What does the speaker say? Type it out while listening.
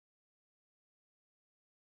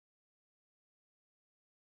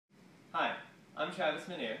Hi, I'm Travis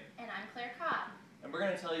Minier. And I'm Claire Cobb. And we're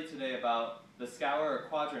going to tell you today about the Scour or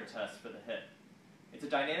quadrant test for the hip. It's a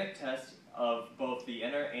dynamic test of both the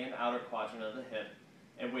inner and outer quadrant of the hip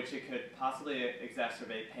in which it could possibly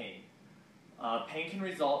exacerbate pain. Pain can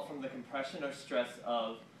result from the compression or stress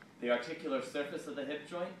of the articular surface of the hip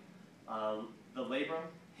joint, the labrum,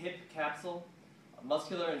 hip capsule,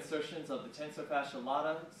 muscular insertions of the tensor fascia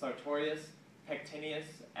lata, sartorius,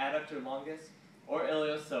 pectineus, adductor longus, or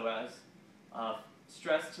iliopsoas,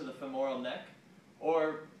 stress to the femoral neck,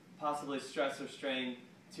 or possibly stress or strain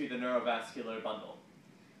to the neurovascular bundle.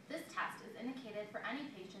 This test is indicated for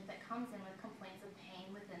any patient that comes in with complaints of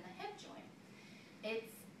pain within the hip joint.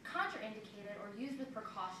 It's contraindicated or used with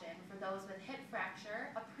precaution for those with hip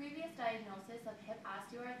fracture, a previous diagnosis of hip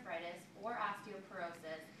osteoarthritis or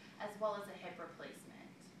osteoporosis, as well as a hip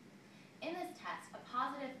replacement. In this test, a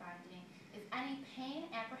positive finding is any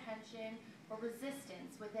pain, apprehension, or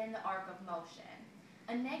resistance within the arc of motion.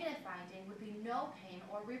 A negative finding would be no pain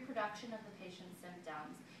or reproduction of the patient's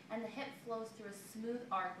symptoms, and the hip flows through a smooth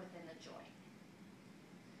arc within the joint.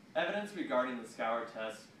 Evidence regarding the Scour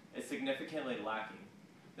test is significantly lacking.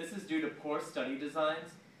 This is due to poor study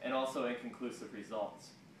designs and also inconclusive results.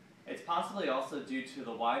 It's possibly also due to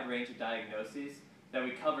the wide range of diagnoses that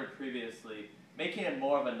we covered previously, making it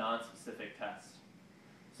more of a non-specific test.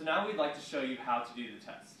 So now we'd like to show you how to do the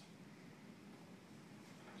test.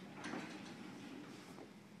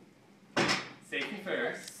 Safety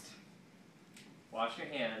first. Wash your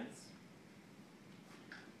hands.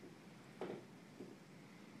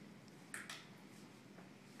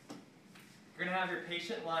 You're going to have your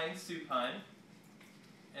patient lying supine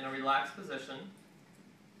in a relaxed position.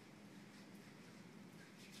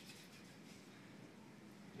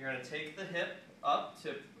 You're going to take the hip up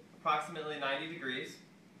to approximately 90 degrees,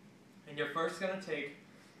 and you're first going to take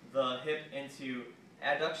the hip into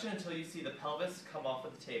adduction until you see the pelvis come off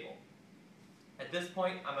of the table. At this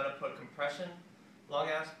point, I'm going to put compression, long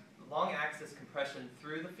axis compression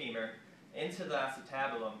through the femur into the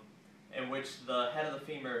acetabulum, in which the head of the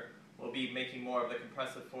femur will be making more of the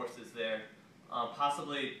compressive forces there,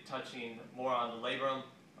 possibly touching more on the labrum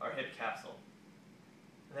or hip capsule.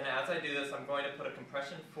 And then as I do this, I'm going to put a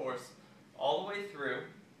compression force all the way through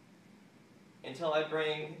until I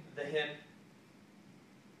bring the hip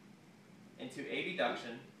into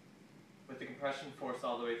abduction with the compression force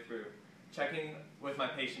all the way through, checking with my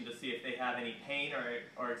patient to see if they have any pain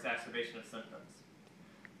or exacerbation of symptoms.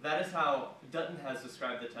 That is how Dutton has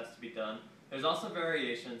described the test to be done. There's also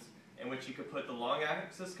variations in which you could put the long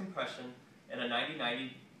axis compression in a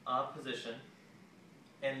 90-90 position,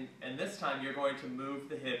 and this time you're going to move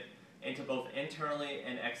the hip into both internally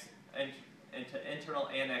and into internal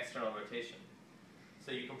and external rotation.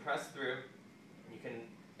 So you compress through, and you can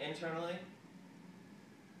internally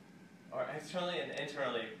or externally and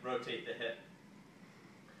internally rotate the hip.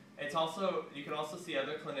 It's also, you can also see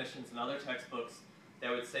other clinicians and other textbooks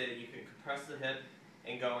that would say that you can compress the hip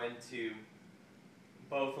and go into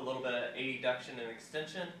both a little bit of adduction and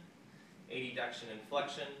extension, adduction and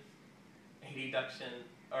flexion, abduction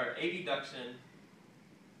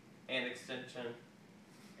and extension,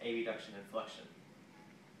 abduction and flexion.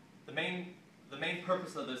 The main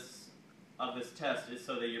purpose of this test is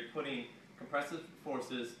so that you're putting compressive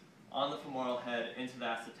forces on the femoral head into the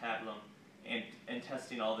acetabulum and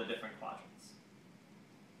testing all the different quadrants.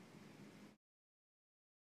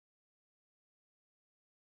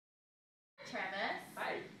 Travis.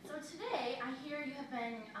 Hi. So today I hear you have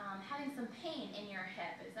been having some pain in your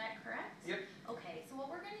hip, is that correct? Yep. Okay, so what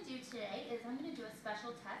we're going to do today is I'm going to do a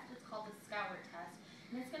special test. It's called the Scour test,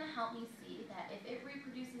 and it's going to help me see that if it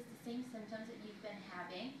reproduces the same symptoms that you've been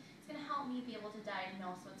having, it's going to help me be able to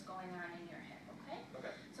diagnose what's going on in your hip, okay?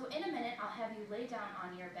 Okay. So in a minute I'll have you lay down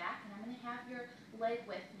on your back, and I'm going to have your leg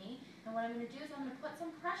with me, and what I'm going to do is I'm going to put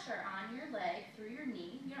some pressure on your leg through your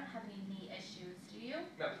knee. You don't have any knee issues, do you?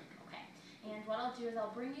 No. Okay. And what I'll do is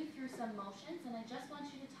I'll bring you through some motions, and I just want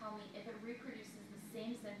you to tell me if it reproduces the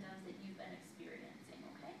same symptoms that you've been experiencing,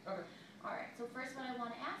 okay? Okay. Alright, so first what I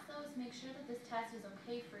want to ask though is make sure that this test is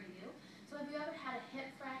okay for you. So have you ever had a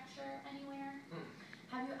hip fracture anywhere?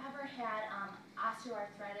 Have you ever had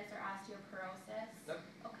osteoarthritis or osteoporosis? Nope.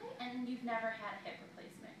 Okay, and you've never had a hip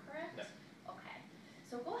replacement, correct? No. Okay.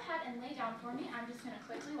 So go ahead and lay down for me. I'm just going to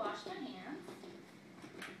quickly wash my hands.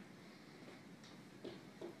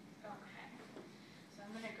 Okay. So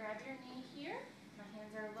I'm going to grab your knee here. My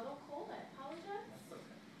hands are a little cold. I apologize. That's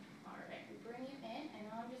okay. Alright, we bring you in,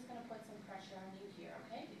 and now I'm just going to put some pressure on you here,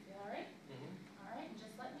 okay? Do you feel alright? Alright, and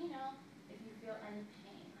just let me know if you feel any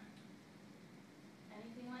pain.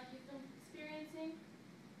 Anything like you've been experiencing?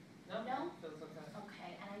 No? No? Feels okay.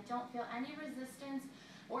 Okay, and I don't feel any resistance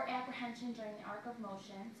or apprehension during the arc of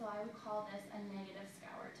motion, so I would call this a negative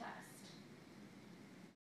Scour test.